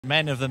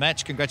Man of the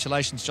match.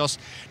 Congratulations, Joss.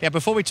 Now,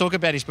 before we talk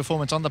about his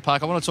performance on the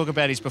park, I want to talk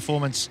about his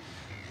performance,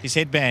 his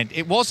headband.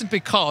 It wasn't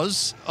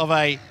because of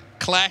a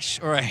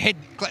clash or a head.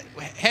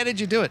 How did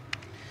you do it?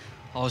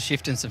 I was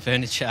shifting some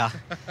furniture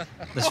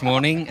this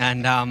morning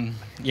and,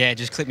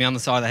 just clipped me on the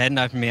side of the head and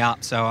opened me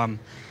up. So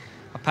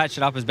I patched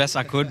it up as best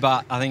I could,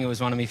 but I think it was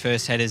one of my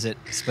first headers that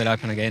split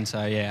open again. So,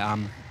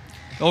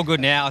 all good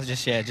now.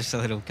 Just a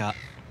little cut.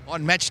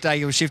 On match day,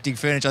 you were shifting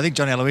furniture. I think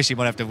John Aloisi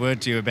might have to word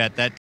to you about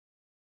that.